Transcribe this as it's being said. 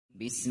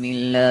بسم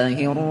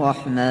الله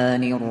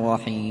الرحمن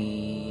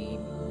الرحيم.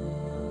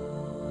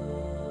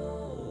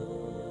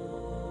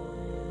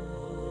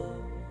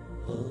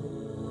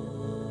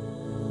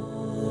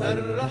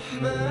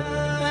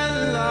 الرحمن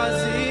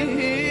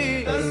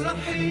العزيز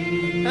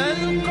الرحيم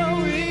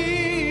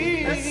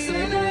القوي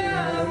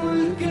السلام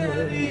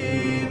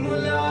الكريم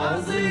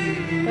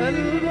العظيم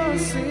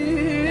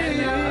البصير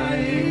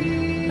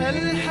العليم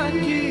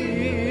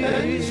الحكيم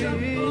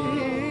الجبار.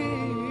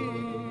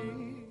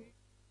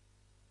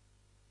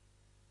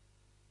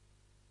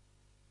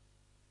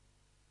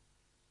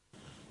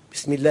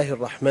 بسم الله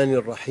الرحمن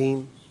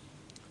الرحيم.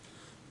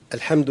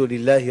 الحمد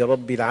لله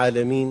رب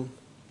العالمين،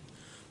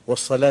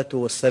 والصلاة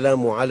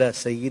والسلام على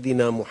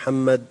سيدنا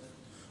محمد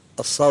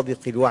الصادق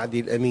الوعد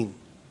الأمين.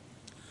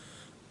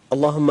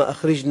 اللهم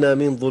أخرجنا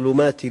من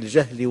ظلمات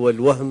الجهل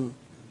والوهم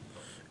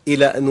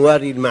إلى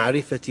أنوار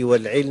المعرفة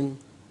والعلم،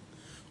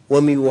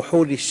 ومن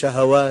وحول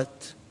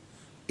الشهوات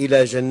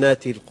إلى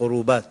جنات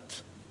القربات.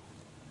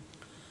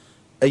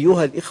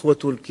 أيها الإخوة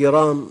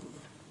الكرام،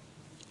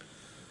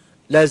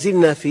 لا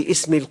زلنا في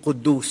اسم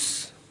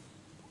القدوس،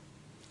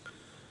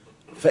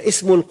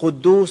 فاسم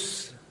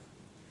القدوس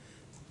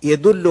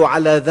يدل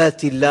على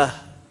ذات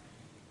الله،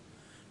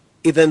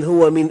 إذن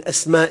هو من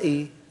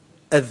أسماء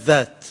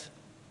الذات،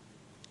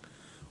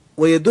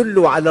 ويدل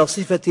على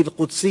صفة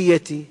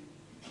القدسية،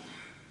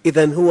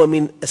 إذن هو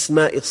من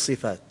أسماء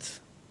الصفات،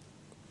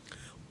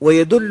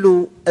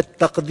 ويدل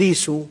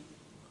التقديس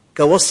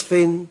كوصف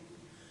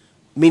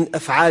من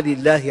أفعال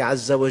الله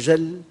عز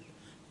وجل،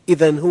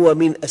 إذن هو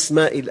من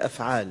أسماء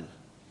الأفعال،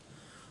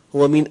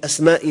 هو من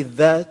أسماء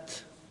الذات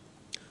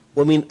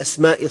ومن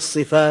أسماء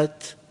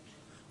الصفات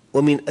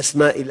ومن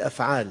أسماء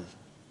الأفعال.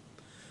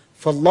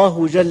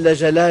 فالله جل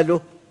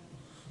جلاله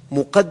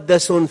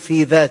مقدس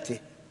في ذاته،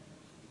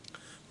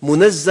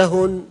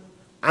 منزه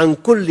عن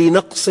كل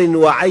نقص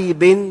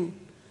وعيب،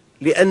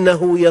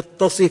 لأنه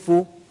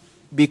يتصف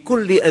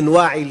بكل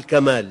أنواع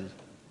الكمال.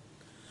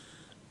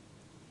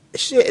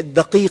 الشيء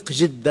الدقيق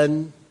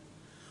جداً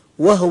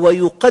وهو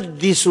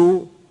يقدس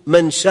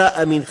من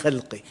شاء من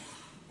خلقه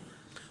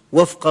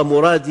وفق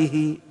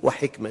مراده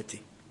وحكمته.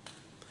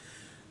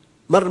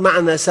 مر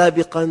معنا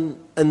سابقاً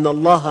أن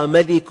الله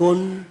ملك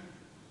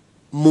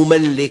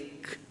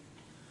مملك،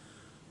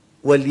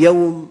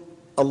 واليوم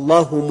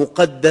الله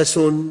مقدس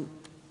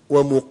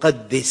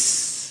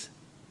ومقدس.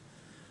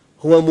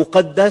 هو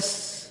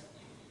مقدس،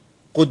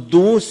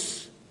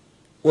 قدوس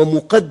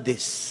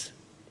ومقدس.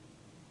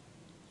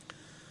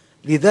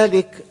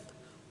 لذلك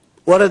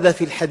ورد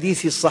في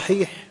الحديث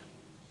الصحيح: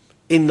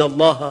 إن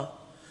الله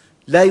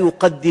لا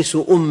يقدس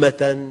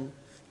أمة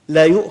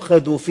لا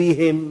يؤخذ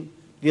فيهم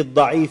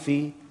للضعيف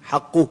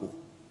حقه.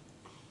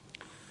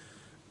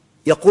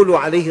 يقول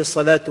عليه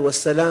الصلاة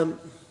والسلام: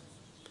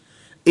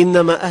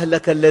 إنما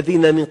أهلك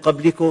الذين من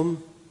قبلكم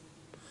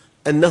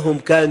أنهم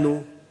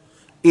كانوا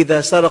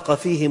إذا سرق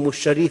فيهم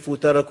الشريف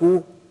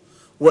تركوه،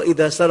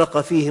 وإذا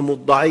سرق فيهم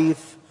الضعيف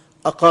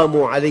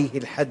أقاموا عليه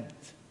الحد.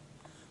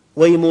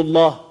 ويم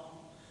الله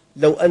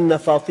لو أن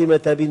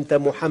فاطمة بنت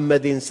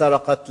محمد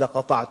سرقت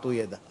لقطعت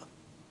يدها.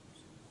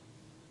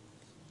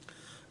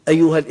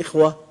 أيها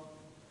الإخوة،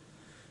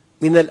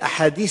 من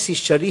الأحاديث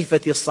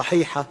الشريفة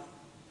الصحيحة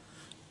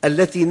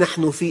التي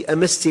نحن في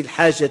أمس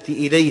الحاجة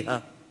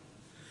إليها،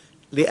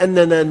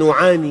 لأننا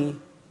نعاني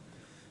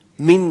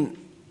من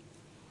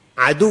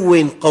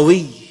عدو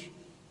قوي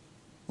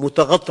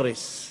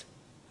متغطرس،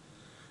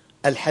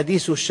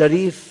 الحديث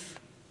الشريف: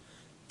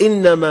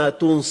 إنما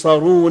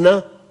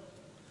تنصرون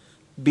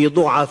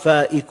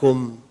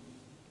بضعفائكم.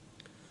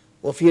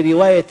 وفي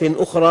رواية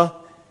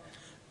أخرى: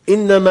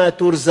 إنما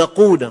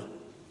ترزقون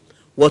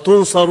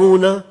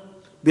وتنصرون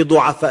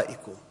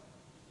بضعفائكم.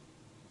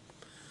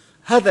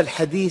 هذا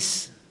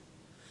الحديث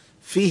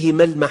فيه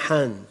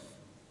ملمحان: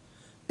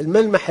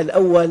 الملمح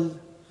الأول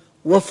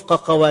وفق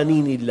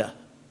قوانين الله،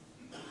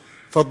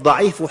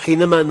 فالضعيف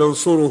حينما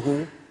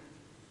ننصره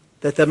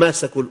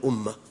تتماسك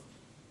الأمة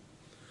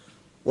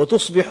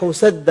وتصبح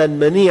سداً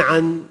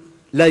منيعاً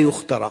لا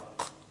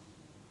يخترق.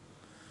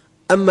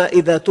 أما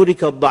إذا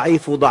ترك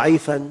الضعيف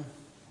ضعيفاً،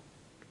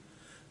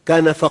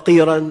 كان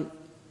فقيراً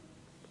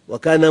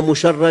وكان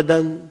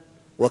مشرداً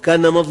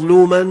وكان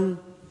مظلوماً،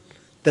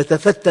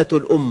 تتفتت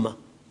الأمة،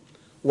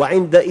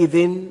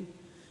 وعندئذ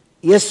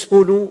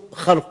يسهل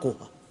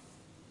خرقها.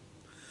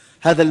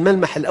 هذا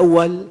الملمح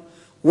الأول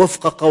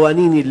وفق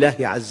قوانين الله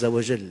عز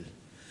وجل.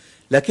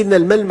 لكن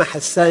الملمح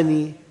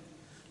الثاني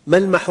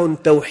ملمح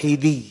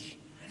توحيدي،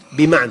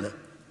 بمعنى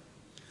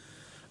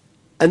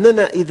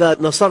أننا إذا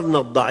نصرنا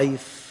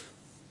الضعيف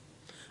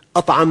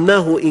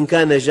أطعمناه إن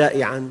كان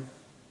جائعاً،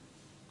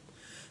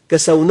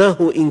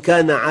 كسوناه إن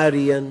كان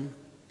عارياً،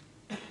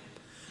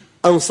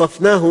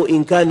 أنصفناه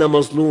إن كان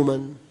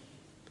مظلوماً،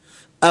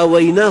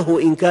 آويناه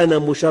إن كان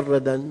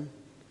مشرداً،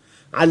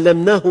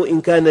 علمناه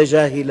إن كان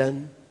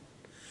جاهلاً.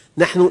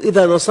 نحن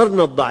إذا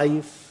نصرنا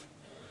الضعيف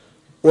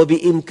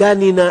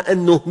وبإمكاننا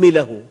أن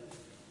نهمله،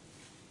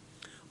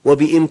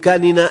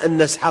 وبإمكاننا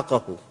أن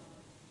نسحقه،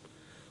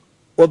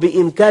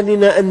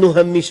 وبإمكاننا أن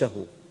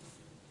نهمشه،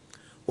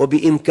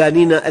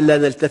 وبإمكاننا ألا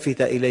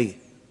نلتفت إليه.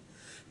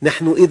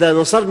 نحن إذا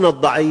نصرنا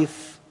الضعيف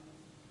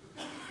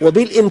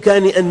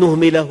وبالإمكان أن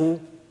نهمله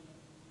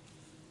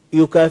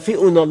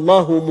يكافئنا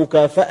الله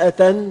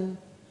مكافأة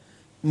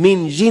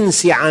من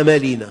جنس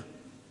عملنا،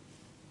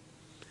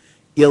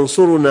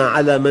 ينصرنا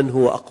على من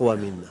هو أقوى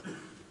منا.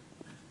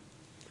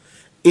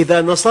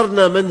 إذا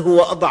نصرنا من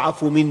هو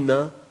أضعف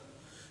منا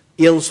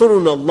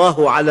ينصرنا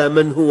الله على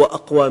من هو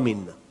أقوى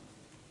منا.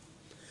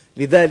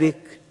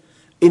 لذلك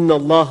إن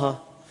الله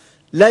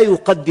لا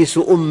يقدس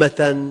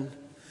أمة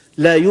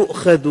لا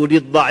يؤخذ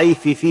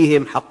للضعيف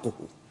فيهم حقه.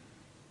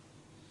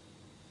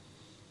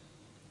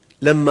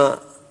 لما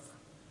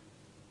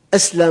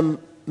أسلم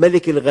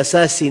ملك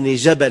الغساسنة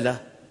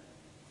جبلة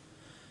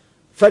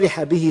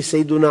فرح به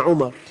سيدنا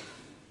عمر.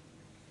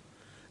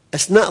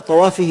 أثناء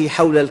طوافه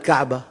حول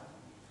الكعبة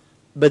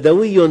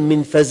بدوي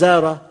من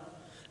فزارة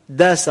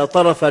داس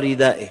طرف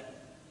ردائه،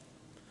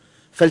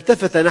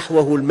 فالتفت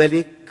نحوه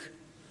الملك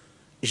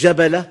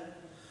جبلة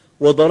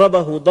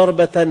وضربه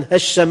ضربة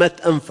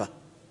هشمت أنفه،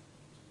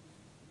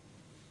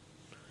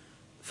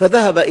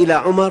 فذهب إلى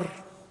عمر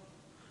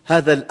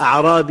هذا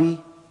الأعرابي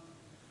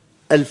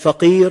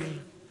الفقير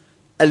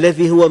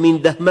الذي هو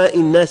من دهماء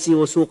الناس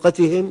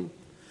وسوقتهم،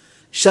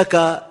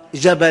 شكى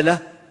جبلة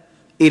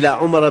إلى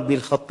عمر بن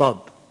الخطاب.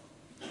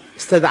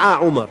 استدعى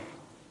عمر،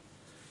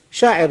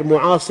 شاعر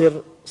معاصر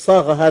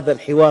صاغ هذا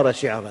الحوار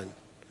شعرا.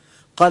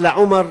 قال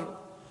عمر: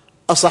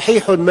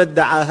 أصحيح ما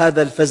ادعى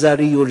هذا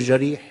الفزاري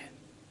الجريح؟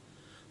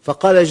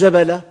 فقال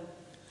جبلة: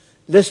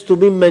 لست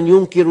ممن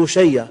ينكر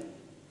شيئا،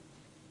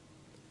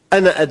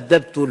 أنا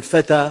أدبت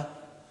الفتى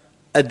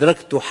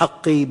أدركت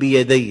حقي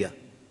بيدي.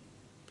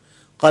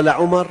 قال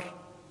عمر: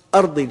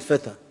 أرضي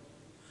الفتى،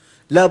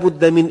 لا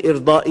بد من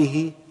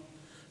إرضائه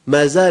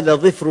ما زال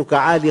ظفرك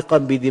عالقا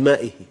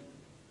بدمائه،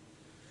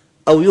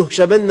 أو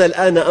يهشمن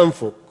الآن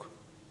أنفك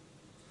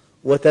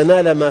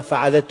وتنال ما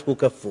فعلته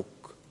كفك.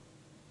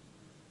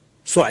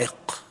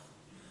 صعق،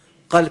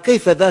 قال: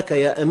 كيف ذاك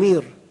يا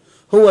أمير؟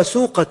 هو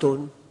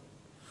سوقة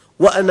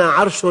وأنا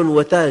عرش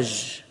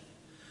وتاج،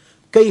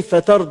 كيف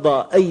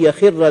ترضى أن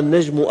يخر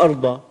النجم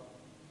أرضا؟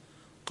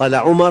 قال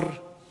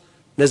عمر: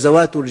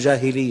 نزوات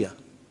الجاهلية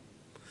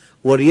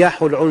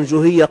ورياح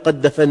العنجهية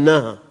قد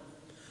دفناها،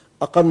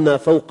 أقمنا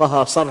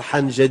فوقها صرحا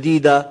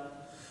جديدا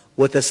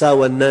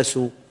وتساوى الناس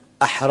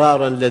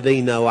أحرارا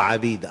لدينا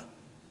وعبيدا.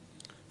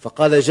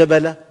 فقال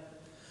جبلة: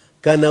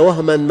 كان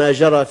وهما ما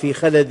جرى في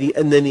خلدي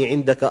أنني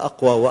عندك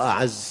أقوى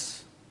وأعز،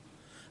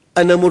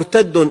 أنا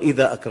مرتد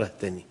إذا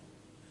أكرهتني.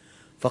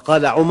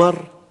 فقال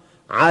عمر: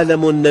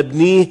 عالم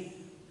نبنيه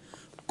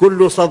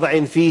كل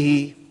صدع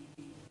فيه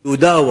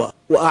يداوى،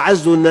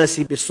 وأعز الناس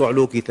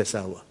بالصعلوك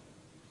تساوى.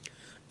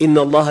 إن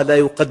الله لا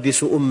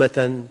يقدس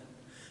أمة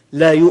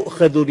لا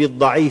يؤخذ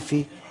للضعيف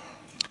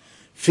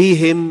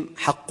فيهم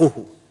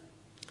حقه،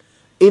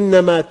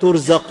 إنما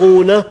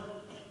ترزقون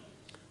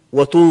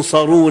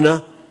وتنصرون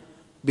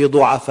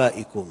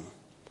بضعفائكم.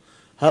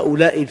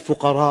 هؤلاء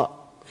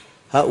الفقراء،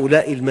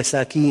 هؤلاء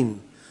المساكين،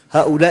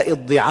 هؤلاء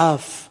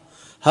الضعاف،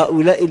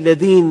 هؤلاء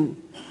الذين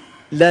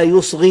لا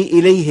يصغي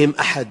إليهم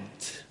أحد،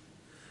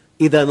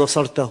 إذا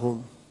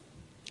نصرتهم،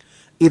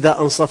 إذا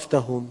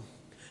أنصفتهم،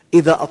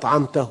 إذا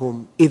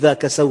أطعمتهم، إذا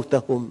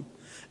كسوتهم،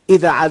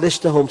 إذا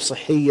عالجتهم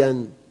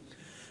صحياً،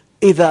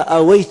 إذا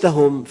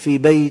آويتهم في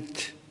بيت،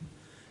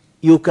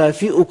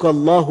 يكافئك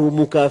الله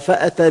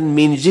مكافأة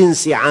من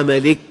جنس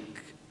عملك،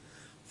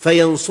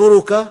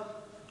 فينصرك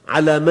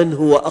على من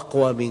هو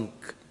أقوى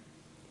منك.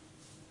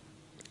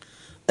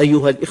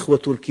 أيها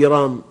الإخوة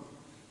الكرام،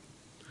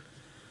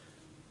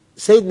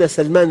 سيدنا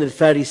سلمان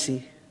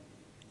الفارسي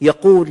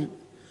يقول: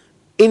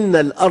 إن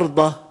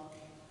الأرض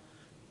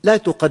لا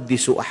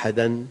تقدس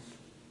أحداً،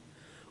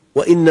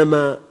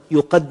 وإنما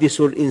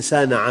يقدس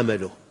الإنسان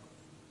عمله.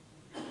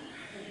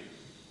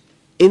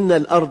 إن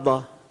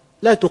الأرض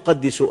لا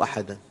تقدس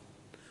أحداً،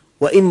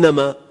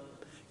 وإنما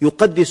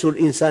يقدس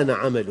الإنسان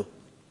عمله.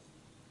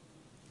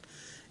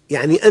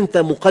 يعني أنت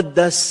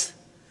مقدس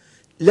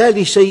لا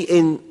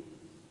لشيء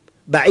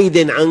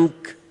بعيد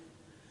عنك،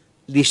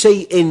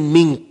 لشيء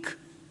منك.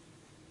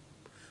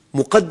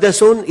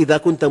 مقدس إذا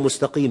كنت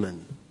مستقيماً،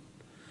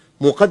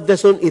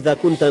 مقدس إذا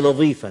كنت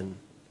نظيفاً،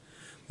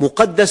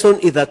 مقدس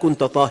إذا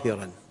كنت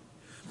طاهراً،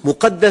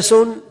 مقدس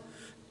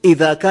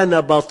إذا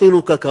كان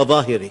باطنك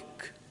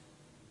كظاهرك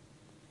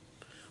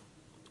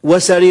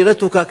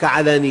وسريرتك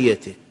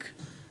كعلانيتك.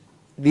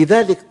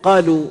 لذلك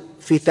قالوا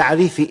في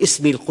تعريف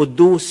اسم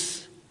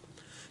القدوس: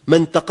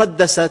 من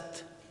تقدست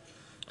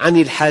عن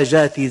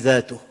الحاجات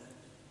ذاته.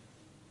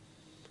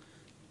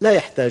 لا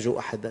يحتاج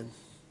أحداً،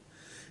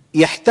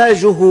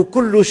 يحتاجه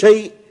كل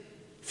شيء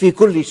في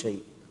كل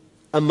شيء،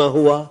 أما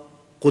هو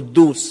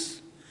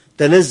قدوس،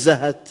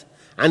 تنزهت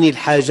عن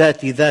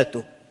الحاجات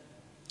ذاته،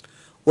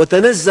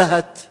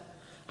 وتنزهت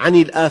عن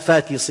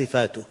الآفات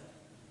صفاته.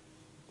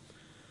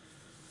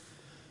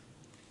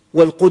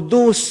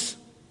 والقدوس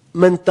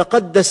من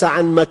تقدس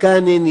عن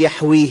مكان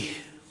يحويه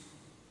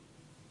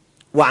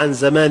وعن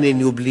زمان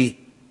يبليه.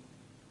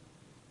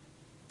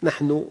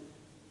 نحن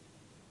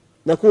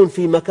نكون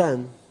في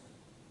مكان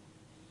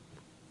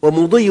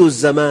ومضي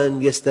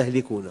الزمان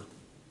يستهلكنا.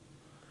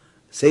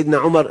 سيدنا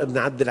عمر بن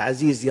عبد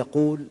العزيز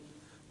يقول: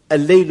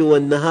 الليل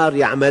والنهار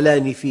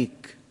يعملان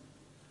فيك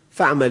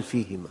فاعمل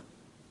فيهما.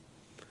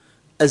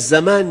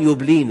 الزمان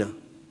يبلينا،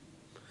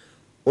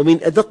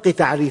 ومن أدق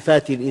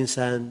تعريفات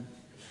الإنسان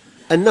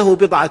أنه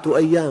بضعة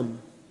أيام،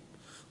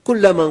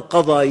 كلما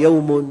انقضى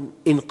يوم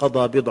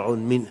انقضى بضع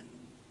منه،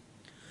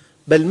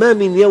 بل ما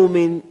من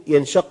يوم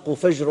ينشق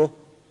فجره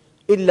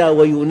إلا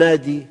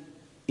وينادي: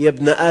 يا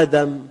ابن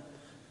آدم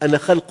أنا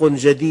خلق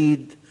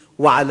جديد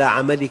وعلى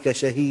عملك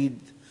شهيد،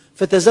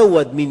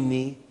 فتزود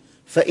مني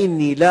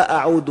فإني لا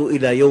أعود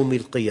إلى يوم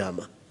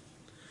القيامة.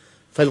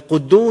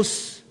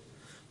 فالقدوس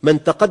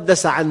من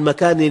تقدس عن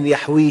مكان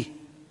يحويه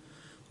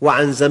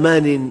وعن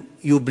زمان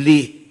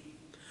يبليه،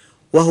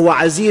 وهو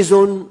عزيز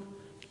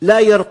لا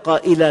يرقى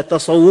إلى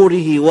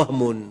تصوره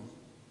وهم.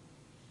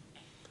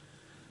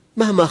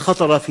 مهما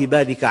خطر في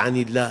بالك عن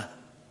الله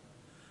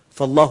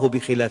فالله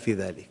بخلاف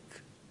ذلك،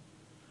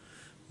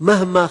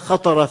 مهما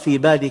خطر في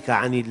بالك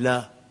عن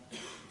الله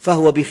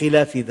فهو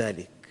بخلاف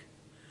ذلك.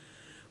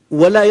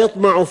 ولا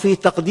يطمع في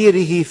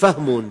تقديره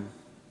فهم،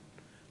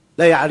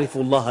 لا يعرف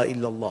الله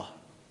إلا الله.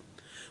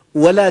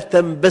 ولا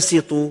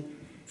تنبسط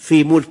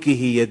في ملكه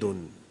يد،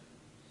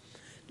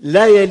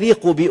 لا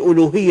يليق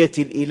بألوهية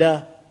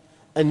الإله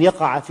أن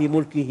يقع في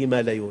ملكه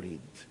ما لا يريد.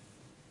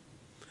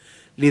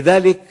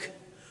 لذلك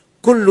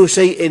كل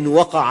شيء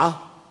وقع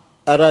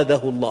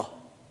أراده الله،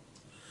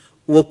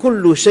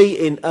 وكل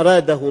شيء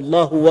أراده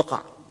الله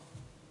وقع.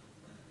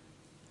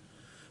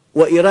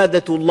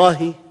 وإرادة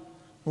الله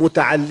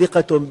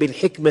متعلقة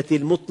بالحكمة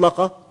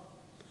المطلقة،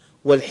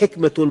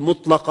 والحكمة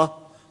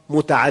المطلقة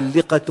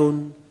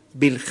متعلقة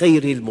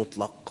بالخير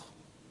المطلق.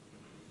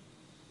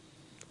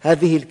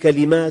 هذه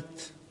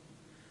الكلمات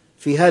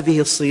في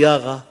هذه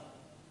الصياغة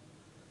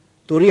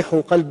تريح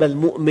قلب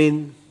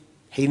المؤمن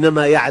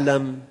حينما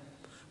يعلم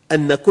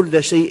أن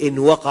كل شيء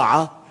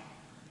وقع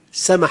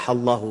سمح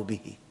الله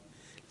به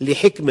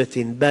لحكمة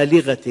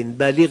بالغة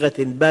بالغة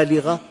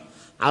بالغة،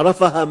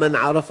 عرفها من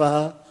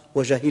عرفها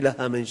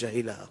وجهلها من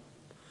جهلها.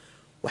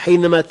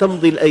 وحينما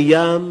تمضي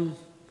الأيام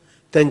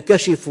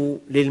تنكشف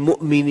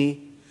للمؤمن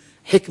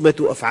حكمة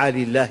أفعال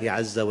الله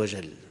عز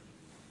وجل.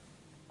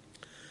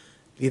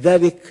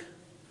 لذلك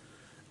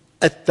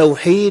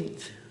التوحيد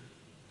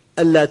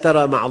ألا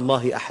ترى مع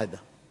الله أحدا،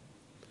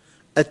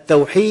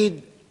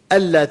 التوحيد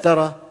ألا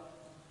ترى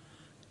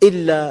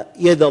إلا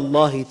يد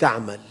الله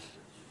تعمل.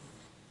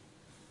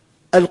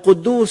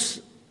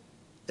 القدوس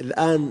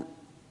الآن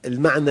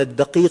المعنى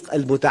الدقيق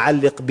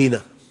المتعلق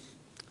بنا،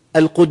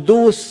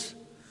 القدوس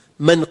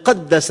من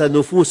قدس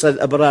نفوس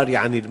الأبرار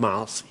عن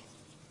المعاصي،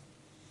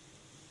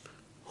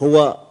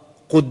 هو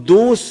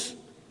قدوس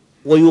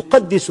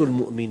ويقدس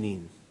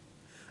المؤمنين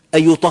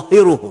أي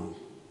يطهرهم.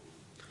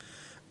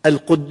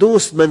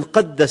 القدوس من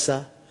قدس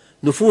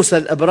نفوس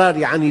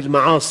الأبرار عن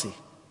المعاصي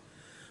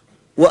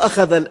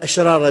وأخذ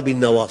الأشرار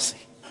بالنواصي.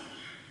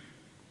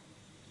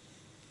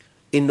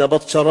 إن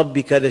بطش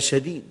ربك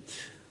لشديد.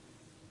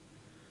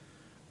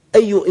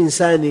 أي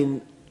إنسان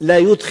لا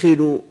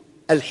يدخل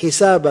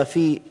الحساب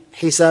في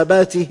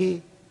حساباته،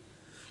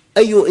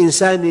 أي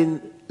إنسان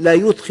لا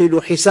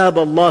يدخل حساب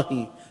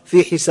الله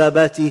في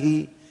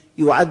حساباته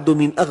يعد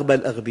من أغبى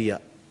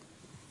الأغبياء،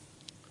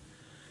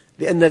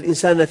 لأن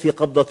الإنسان في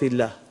قبضة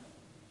الله،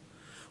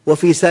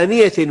 وفي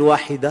ثانية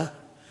واحدة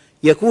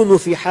يكون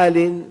في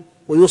حال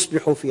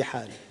ويصبح في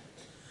حال.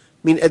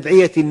 من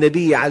أدعية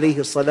النبي عليه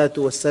الصلاة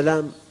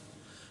والسلام: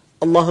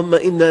 اللهم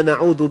إنا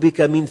نعوذ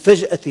بك من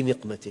فجأة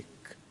نقمتك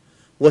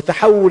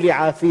وتحول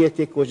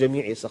عافيتك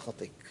وجميع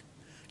سخطك،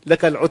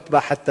 لك العتبى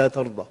حتى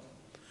ترضى،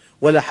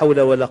 ولا حول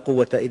ولا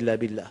قوة إلا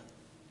بالله.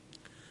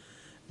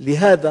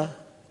 لهذا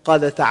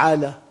قال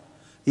تعالى: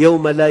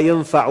 يوم لا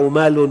ينفع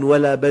مال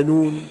ولا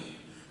بنون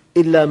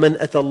إلا من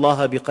أتى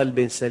الله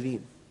بقلب سليم.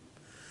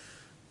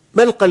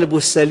 ما القلب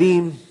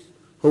السليم؟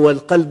 هو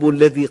القلب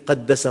الذي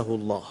قدسه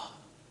الله.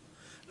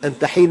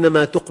 أنت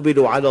حينما تقبل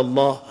على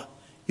الله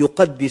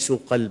يقدس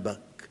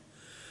قلبك،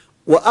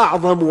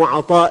 وأعظم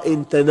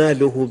عطاء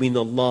تناله من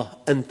الله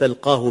أن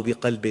تلقاه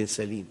بقلب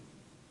سليم.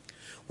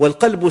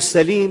 والقلب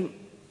السليم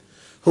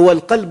هو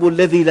القلب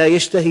الذي لا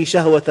يشتهي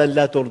شهوة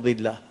لا ترضي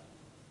الله.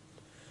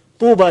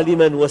 طوبى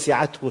لمن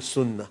وسعته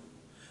السنة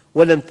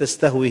ولم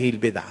تستهوه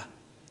البدعة.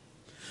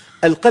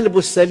 القلب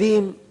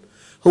السليم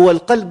هو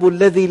القلب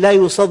الذي لا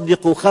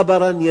يصدق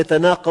خبراً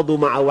يتناقض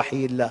مع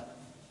وحي الله.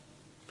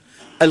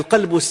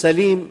 القلب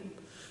السليم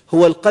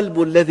هو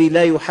القلب الذي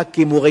لا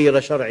يحكم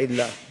غير شرع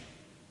الله.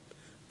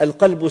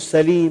 القلب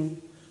السليم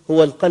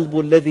هو القلب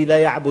الذي لا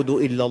يعبد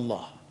إلا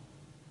الله.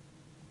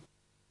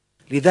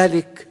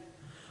 لذلك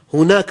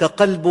هناك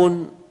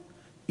قلب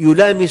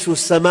يلامس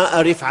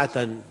السماء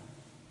رفعة،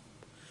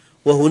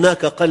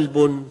 وهناك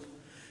قلب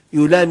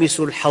يلامس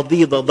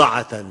الحضيض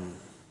ضعة.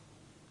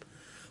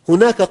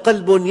 هناك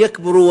قلب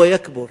يكبر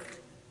ويكبر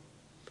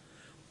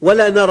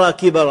ولا نرى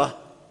كبره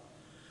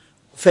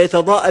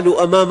فيتضاءل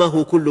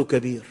أمامه كل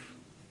كبير،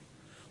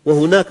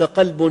 وهناك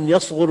قلب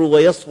يصغر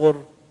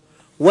ويصغر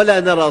ولا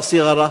نرى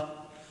صغره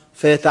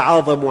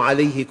فيتعاظم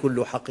عليه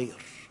كل حقير.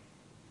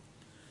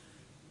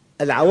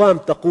 العوام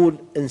تقول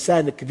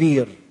إنسان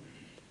كبير،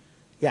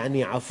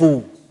 يعني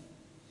عفو،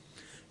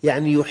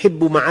 يعني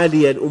يحب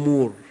معالي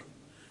الأمور،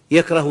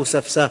 يكره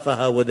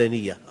سفسافها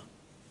ودنيها.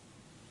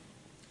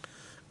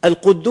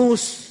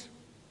 القدوس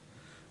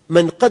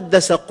من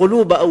قدس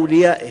قلوب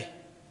أوليائه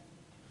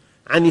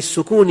عن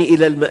السكون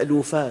إلى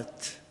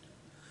المألوفات.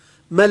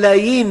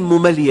 ملايين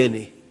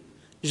مملينة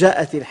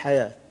جاءت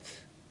الحياة،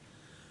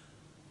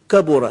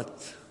 كبرت،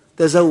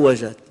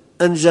 تزوجت،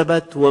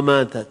 أنجبت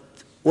وماتت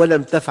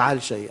ولم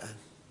تفعل شيئا.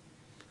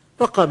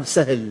 رقم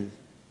سهل،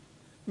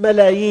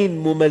 ملايين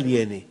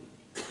مملينة.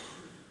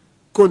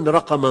 كن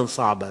رقما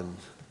صعبا.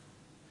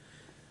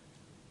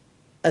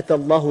 أتى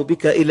الله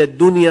بك إلى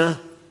الدنيا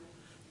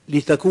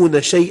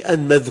لتكون شيئا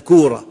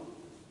مذكورا.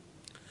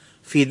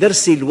 في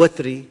درس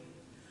الوتر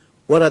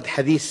ورد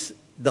حديث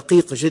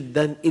دقيق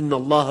جدا: إن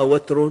الله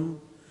وتر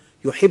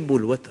يحب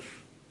الوتر،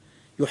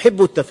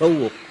 يحب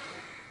التفوق.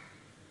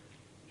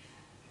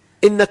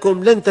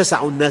 إنكم لن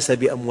تسعوا الناس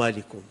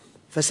بأموالكم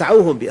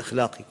فسعوهم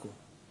بأخلاقكم.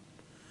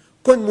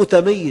 كن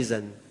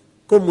متميزا،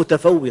 كن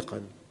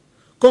متفوقا،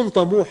 كن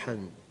طموحا،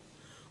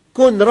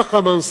 كن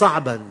رقما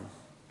صعبا.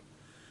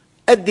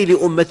 أد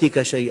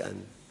لأمتك شيئا،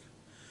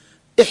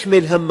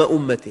 احمل هم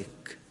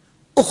أمتك،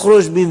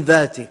 اخرج من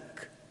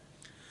ذاتك.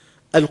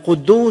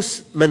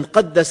 القدوس من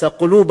قدس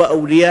قلوب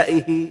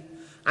أوليائه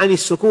عن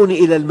السكون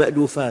إلى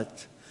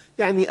المألوفات،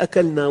 يعني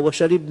أكلنا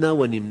وشربنا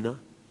ونمنا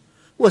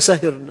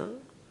وسهرنا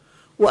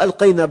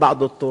وألقينا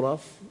بعض الطرف،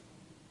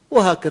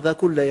 وهكذا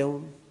كل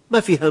يوم، ما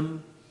في هم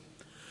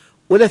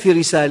ولا في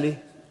رسالة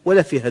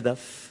ولا في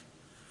هدف،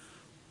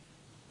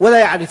 ولا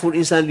يعرف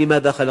الإنسان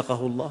لماذا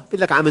خلقه الله.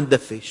 يقول لك عم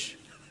ندفش.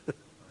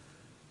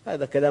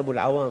 هذا كلام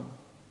العوام.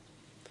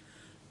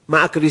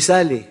 معك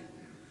رسالة،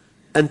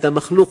 أنت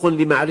مخلوق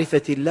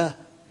لمعرفة الله،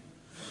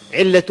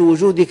 علة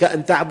وجودك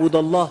أن تعبد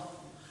الله،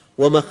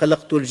 وما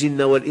خلقت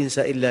الجن والإنس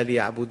إلا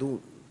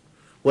ليعبدون.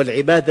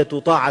 والعبادة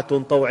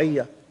طاعة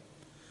طوعية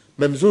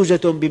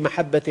ممزوجة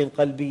بمحبة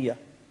قلبية،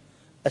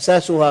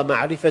 أساسها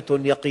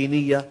معرفة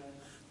يقينية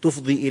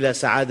تفضي إلى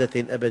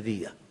سعادة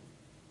أبدية.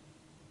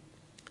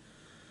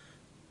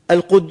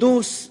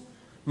 القدوس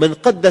من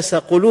قدس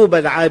قلوب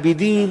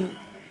العابدين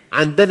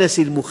عن دنس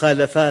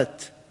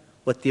المخالفات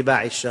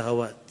واتباع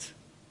الشهوات.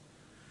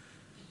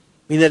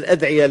 من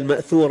الأدعية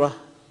المأثورة: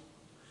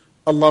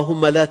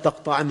 اللهم لا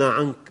تقطعنا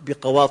عنك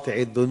بقواطع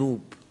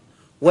الذنوب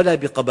ولا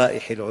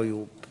بقبائح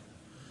العيوب.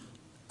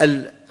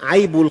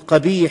 العيب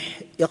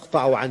القبيح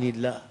يقطع عن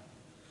الله،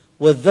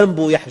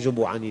 والذنب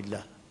يحجب عن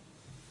الله.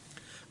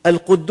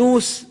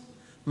 القدوس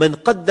من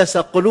قدس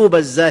قلوب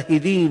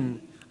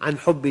الزاهدين عن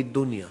حب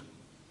الدنيا.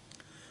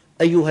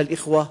 أيها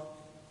الإخوة،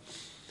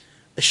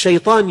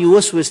 الشيطان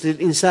يوسوس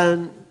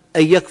للإنسان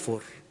أن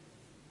يكفر،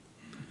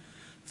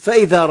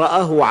 فإذا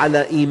رآه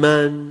على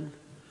إيمان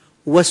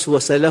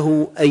وسوس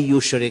له أن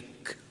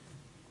يشرك،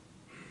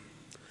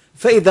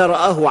 فإذا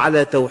رآه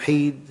على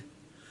توحيد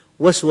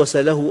وسوس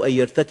له أن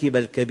يرتكب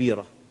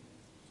الكبيرة،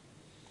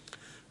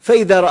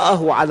 فإذا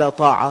رآه على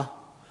طاعة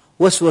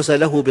وسوس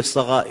له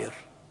بالصغائر،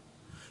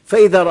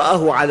 فإذا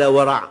رآه على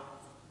ورع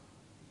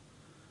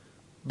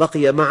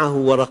بقي معه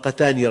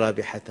ورقتان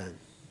رابحتان: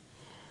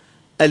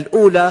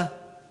 الأولى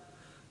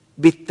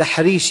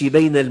بالتحريش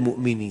بين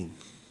المؤمنين.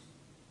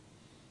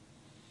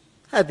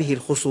 هذه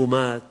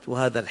الخصومات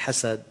وهذا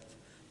الحسد،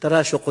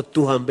 تراشق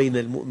التهم بين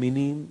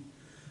المؤمنين،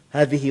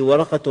 هذه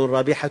ورقة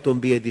رابحة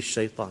بيد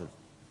الشيطان.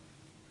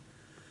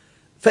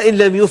 فإن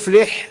لم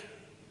يفلح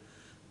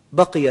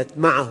بقيت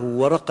معه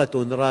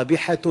ورقة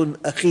رابحة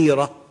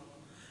أخيرة،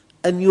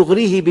 أن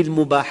يغريه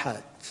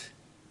بالمباحات،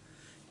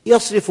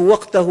 يصرف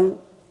وقته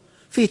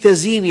في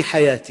تزيين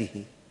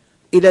حياته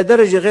إلى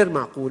درجة غير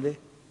معقولة،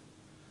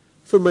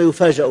 ثم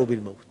يفاجأ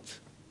بالموت.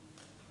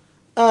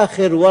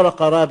 آخر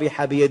ورقة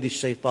رابحة بيد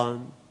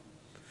الشيطان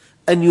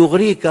أن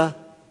يغريك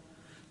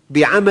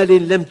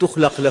بعمل لم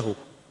تخلق له.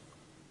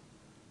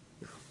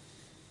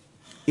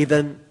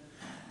 إذن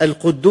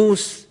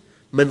القدوس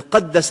من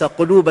قدس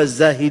قلوب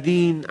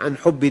الزاهدين عن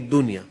حب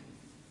الدنيا.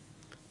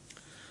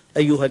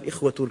 أيها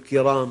الإخوة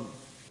الكرام،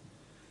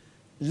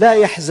 لا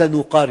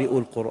يحزن قارئ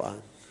القرآن،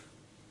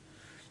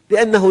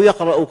 لأنه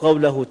يقرأ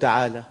قوله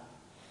تعالى: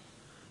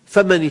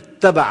 فمن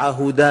اتبع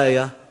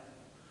هداي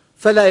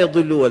فلا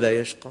يضل ولا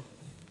يشقى.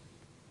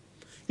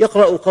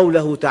 يقرأ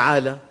قوله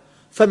تعالى: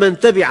 فمن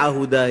تبع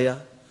هداي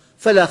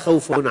فلا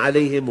خوف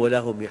عليهم ولا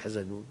هم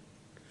يحزنون.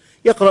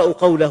 يقرأ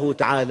قوله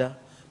تعالى: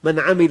 من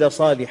عمل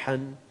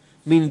صالحا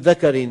من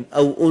ذكر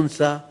أو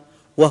أنثى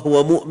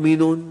وهو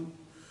مؤمن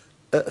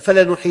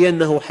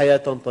فلنحيينه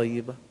حياة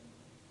طيبة.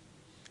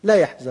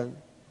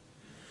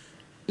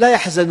 لا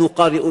يحزن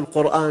قارئ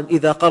القرآن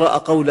إذا قرأ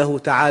قوله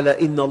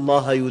تعالى: إن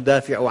الله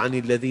يدافع عن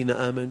الذين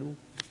آمنوا.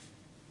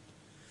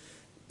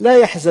 لا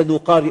يحزن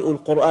قارئ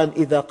القرآن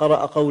إذا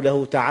قرأ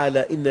قوله تعالى: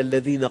 إن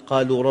الذين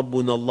قالوا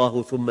ربنا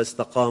الله ثم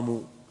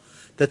استقاموا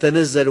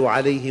تتنزل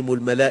عليهم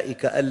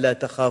الملائكة ألا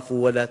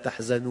تخافوا ولا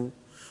تحزنوا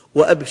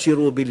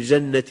وأبشروا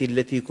بالجنة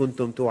التي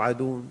كنتم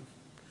توعدون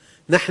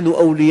نحن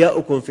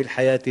أولياؤكم في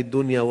الحياة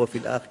الدنيا وفي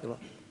الآخرة.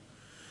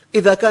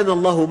 إذا كان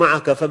الله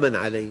معك فمن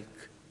عليك؟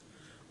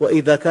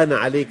 وإذا كان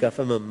عليك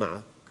فمن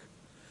معك،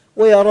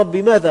 ويا رب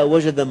ماذا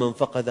وجد من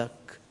فقدك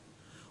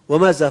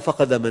وماذا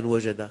فقد من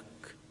وجدك.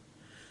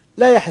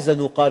 لا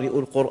يحزن قارئ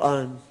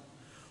القرآن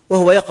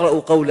وهو يقرأ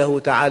قوله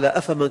تعالى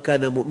أفمن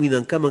كان مؤمنا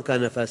كمن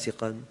كان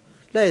فاسقا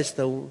لا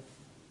يستوون.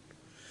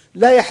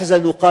 لا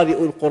يحزن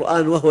قارئ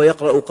القرآن وهو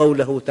يقرأ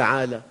قوله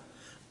تعالى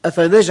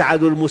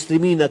أفنجعل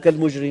المسلمين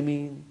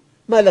كالمجرمين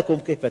ما لكم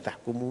كيف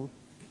تحكمون.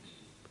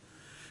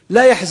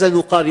 لا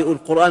يحزن قارئ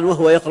القرآن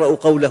وهو يقرأ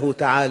قوله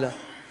تعالى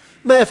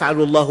ما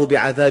يفعل الله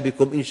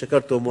بعذابكم إن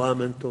شكرتم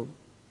وآمنتم.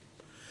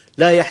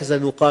 لا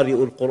يحزن قارئ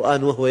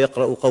القرآن وهو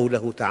يقرأ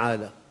قوله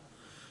تعالى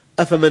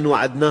أفمن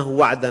وعدناه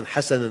وعدا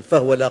حسنا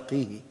فهو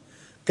لاقيه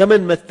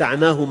كمن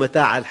متعناه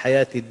متاع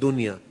الحياة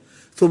الدنيا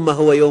ثم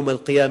هو يوم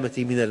القيامة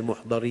من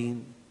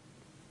المحضرين.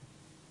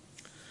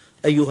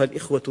 أيها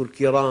الإخوة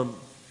الكرام،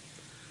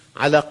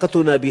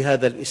 علاقتنا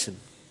بهذا الاسم،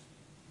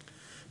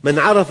 من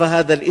عرف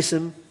هذا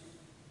الاسم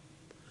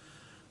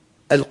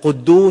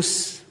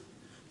القدوس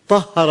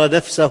طهر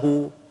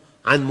نفسه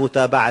عن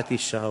متابعة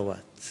الشهوات،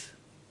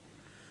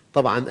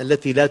 طبعا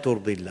التي لا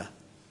ترضي الله،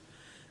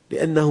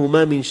 لأنه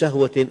ما من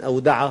شهوة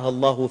أودعها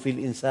الله في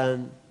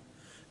الإنسان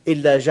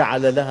إلا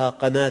جعل لها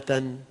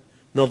قناة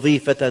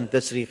نظيفة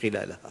تسري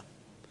خلالها.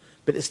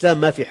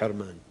 بالإسلام ما في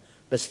حرمان،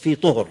 بس في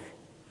طهر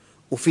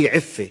وفي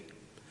عفة.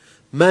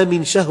 ما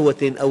من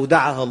شهوة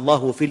أودعها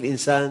الله في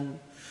الإنسان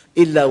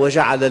إلا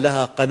وجعل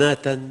لها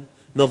قناة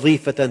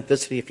نظيفة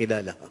تسري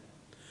خلالها.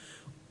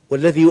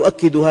 والذي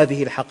يؤكد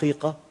هذه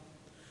الحقيقة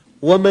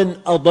ومن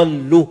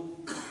أضل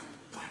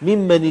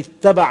ممن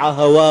اتبع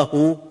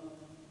هواه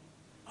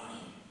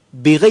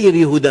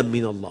بغير هدى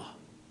من الله.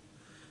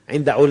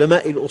 عند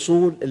علماء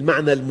الأصول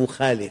المعنى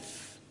المخالف،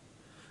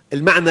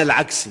 المعنى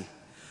العكسي،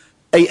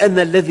 أي أن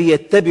الذي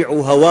يتبع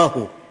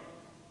هواه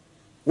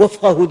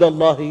وفق هدى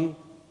الله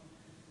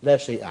لا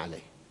شيء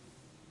عليه.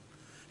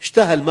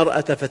 اشتهى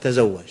المرأة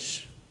فتزوج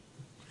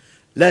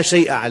لا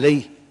شيء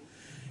عليه،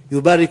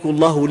 يبارك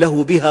الله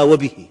له بها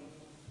وبه.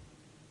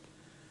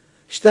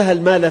 اشتهى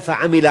المال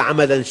فعمل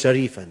عملا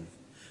شريفا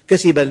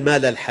كسب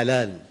المال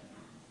الحلال.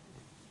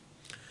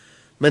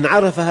 من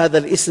عرف هذا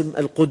الاسم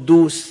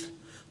القدوس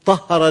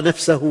طهر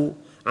نفسه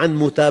عن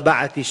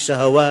متابعة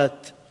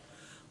الشهوات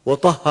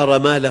وطهر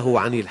ماله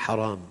عن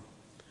الحرام.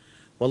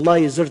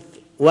 والله زرت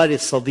والد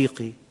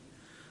صديقي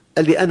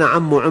قال لي أنا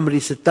عمو عمري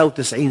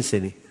 96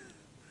 سنة.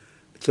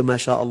 قلت له ما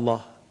شاء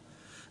الله.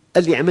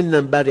 قال لي عملنا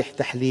امبارح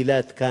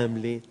تحليلات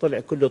كاملة طلع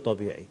كله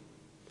طبيعي.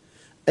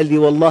 قال لي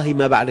والله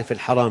ما بعرف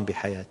الحرام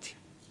بحياتي،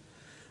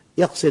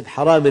 يقصد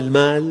حرام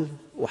المال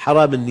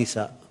وحرام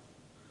النساء.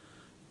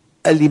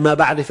 قال لي ما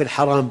بعرف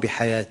الحرام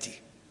بحياتي.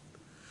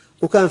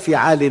 وكان في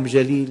عالم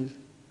جليل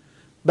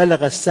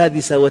بلغ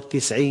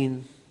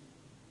 96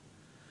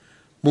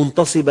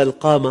 منتصب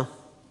القامة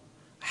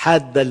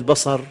حاد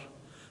البصر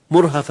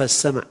مرهف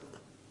السمع،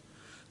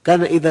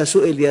 كان إذا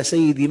سئل يا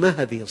سيدي ما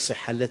هذه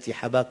الصحة التي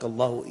حباك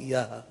الله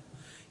إياها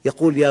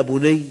يقول يا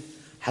بني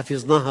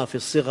حفظناها في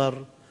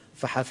الصغر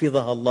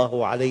فحفظها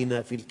الله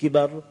علينا في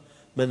الكبر،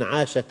 من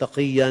عاش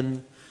تقيا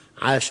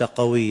عاش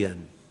قويا.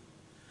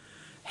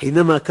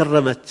 حينما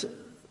كرمت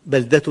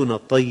بلدتنا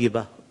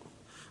الطيبة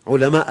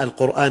علماء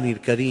القرآن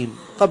الكريم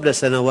قبل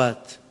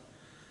سنوات،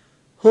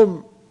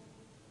 هم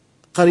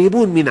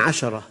قريبون من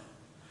 10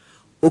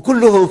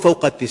 وكلهم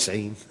فوق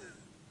 90.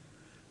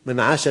 من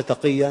عاش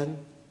تقيا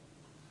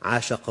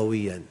عاش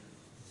قويا.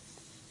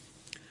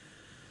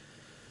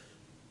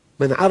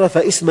 من عرف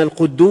اسم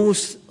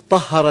القدوس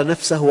طهر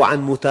نفسه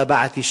عن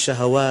متابعة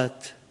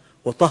الشهوات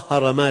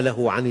وطهر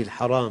ماله عن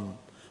الحرام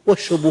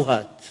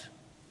والشبهات،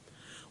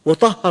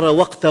 وطهر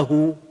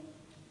وقته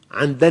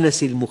عن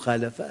دنس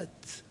المخالفات.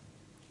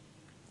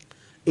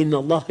 إن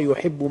الله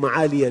يحب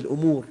معالي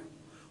الأمور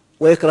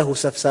ويكره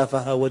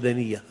سفسافها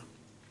ودنيها.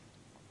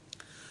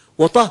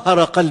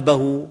 وطهر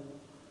قلبه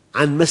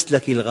عن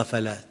مسلك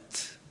الغفلات،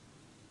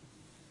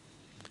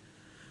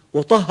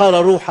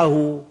 وطهر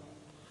روحه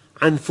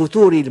عن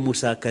فتور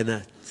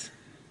المساكنات.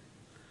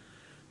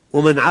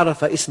 ومن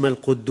عرف اسم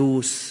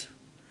القدوس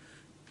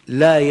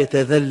لا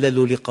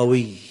يتذلل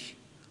لقوي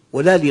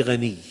ولا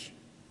لغني،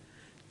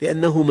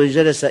 لأنه من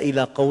جلس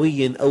إلى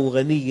قوي أو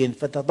غني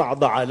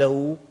فتضعضع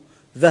له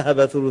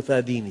ذهب ثلثا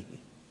دينه.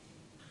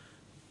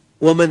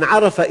 ومن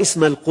عرف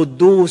اسم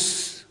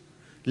القدوس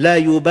لا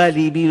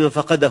يبالي بما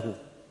فقده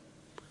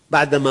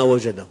بعدما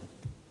وجده،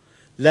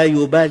 لا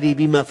يبالي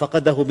بما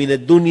فقده من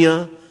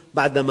الدنيا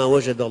بعدما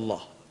وجد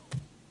الله.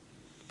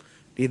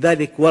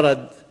 لذلك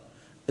ورد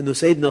أن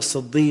سيدنا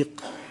الصديق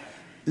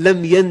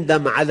لم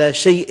يندم على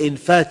شيء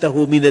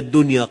فاته من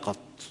الدنيا قط.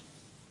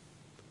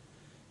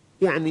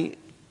 يعني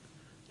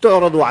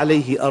تعرض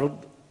عليه أرض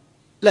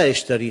لا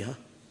يشتريها،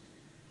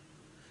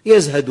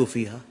 يزهد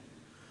فيها،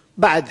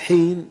 بعد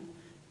حين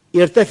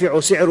يرتفع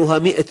سعرها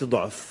 100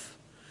 ضعف،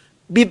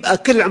 يبقى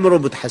كل عمره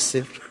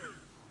متحسر،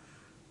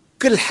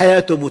 كل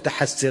حياته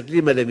متحسر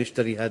لما لم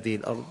يشتري هذه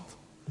الأرض.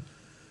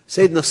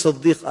 سيدنا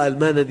الصديق قال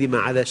ما ندم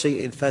على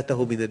شيء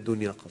فاته من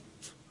الدنيا قط.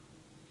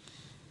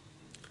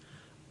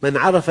 من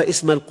عرف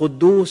اسم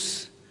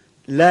القدوس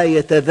لا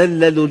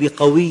يتذلل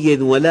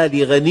لقوي ولا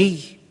لغني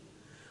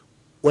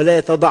ولا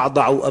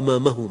يتضعضع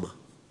أمامهما،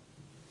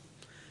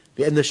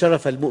 لأن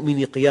شرف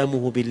المؤمن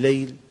قيامه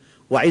بالليل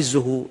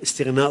وعزه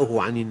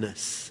استغناؤه عن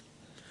الناس.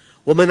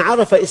 ومن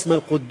عرف اسم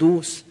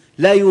القدوس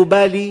لا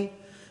يبالي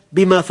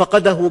بما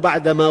فقده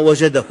بعدما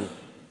وجده،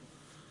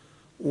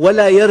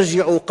 ولا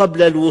يرجع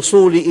قبل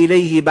الوصول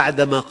إليه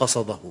بعدما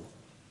قصده.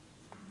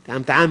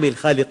 عم تعامل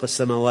خالق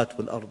السماوات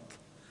والأرض.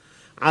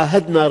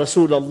 عاهدنا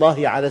رسول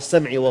الله على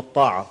السمع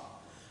والطاعة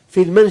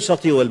في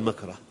المنشط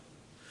والمكره،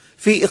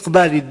 في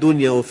إقبال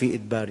الدنيا وفي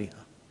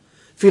إدبارها،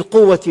 في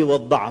القوة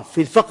والضعف،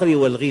 في الفقر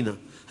والغنى.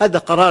 هذا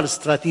قرار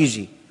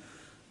استراتيجي،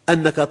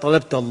 أنك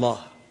طلبت الله،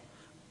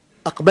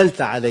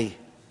 أقبلت عليه.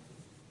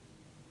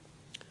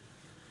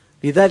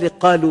 لذلك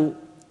قالوا: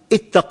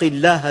 اتق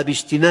الله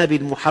باجتناب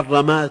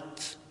المحرمات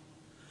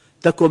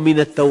تكن من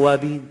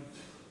التوابين،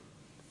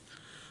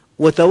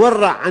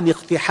 وتورع عن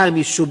اقتحام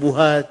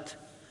الشبهات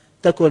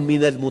تكن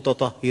من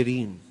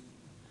المتطهرين،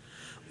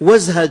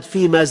 وازهد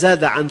فيما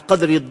زاد عن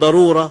قدر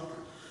الضرورة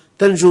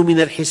تنجو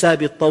من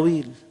الحساب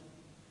الطويل.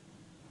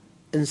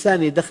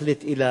 إنسانة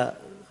دخلت إلى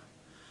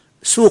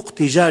سوق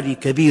تجاري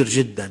كبير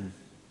جدا،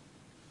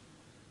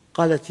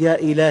 قالت: يا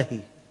إلهي،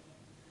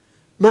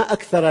 ما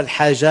أكثر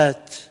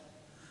الحاجات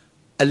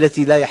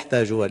التي لا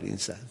يحتاجها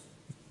الإنسان.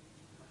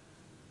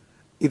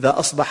 إذا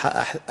أصبح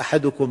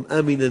أحدكم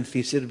آمنا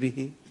في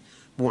سربه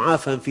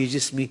معافى في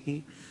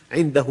جسمه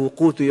عنده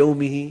قوت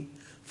يومه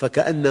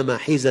فكأنما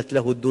حيزت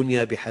له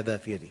الدنيا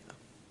بحذافيرها.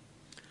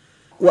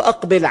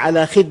 وأقبل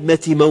على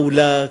خدمة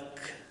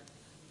مولاك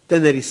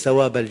تنل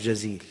الثواب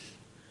الجزيل.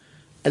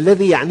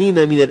 الذي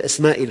يعنينا من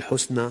الأسماء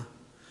الحسنى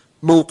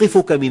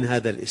موقفك من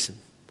هذا الاسم.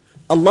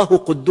 الله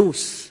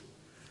قدوس،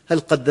 هل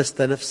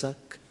قدست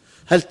نفسك؟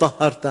 هل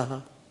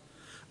طهرتها؟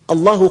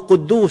 الله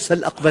قدوس،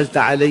 هل أقبلت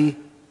عليه؟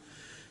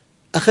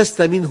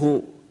 أخذت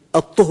منه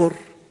الطهر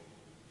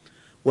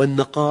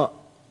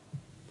والنقاء.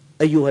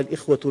 أيها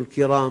الإخوة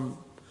الكرام،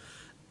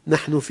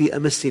 نحن في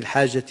أمس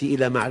الحاجة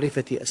إلى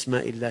معرفة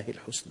أسماء الله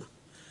الحسنى،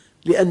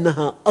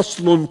 لأنها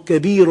أصل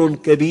كبير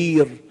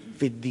كبير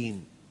في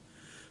الدين،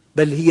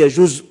 بل هي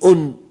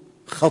جزء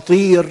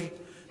خطير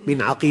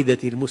من عقيدة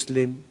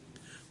المسلم.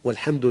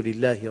 والحمد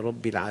لله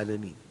رب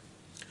العالمين.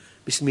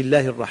 بسم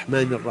الله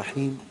الرحمن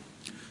الرحيم.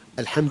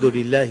 الحمد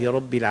لله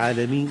رب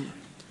العالمين،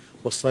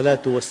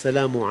 والصلاة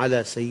والسلام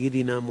على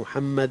سيدنا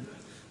محمد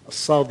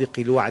الصادق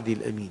الوعد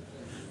الأمين.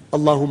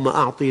 اللهم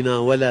أعطنا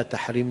ولا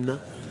تحرمنا،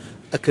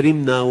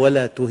 أكرمنا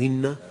ولا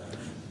تهنا،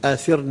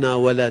 آثرنا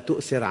ولا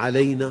تؤثر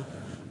علينا،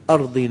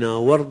 أرضنا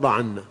وارض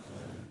عنا.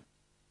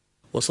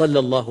 وصلى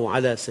الله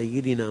على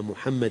سيدنا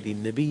محمد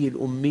النبي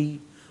الأمي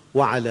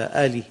وعلى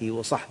آله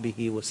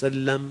وصحبه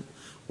وسلم،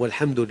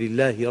 والحمد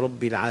لله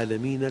رب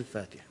العالمين.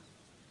 الفاتحة.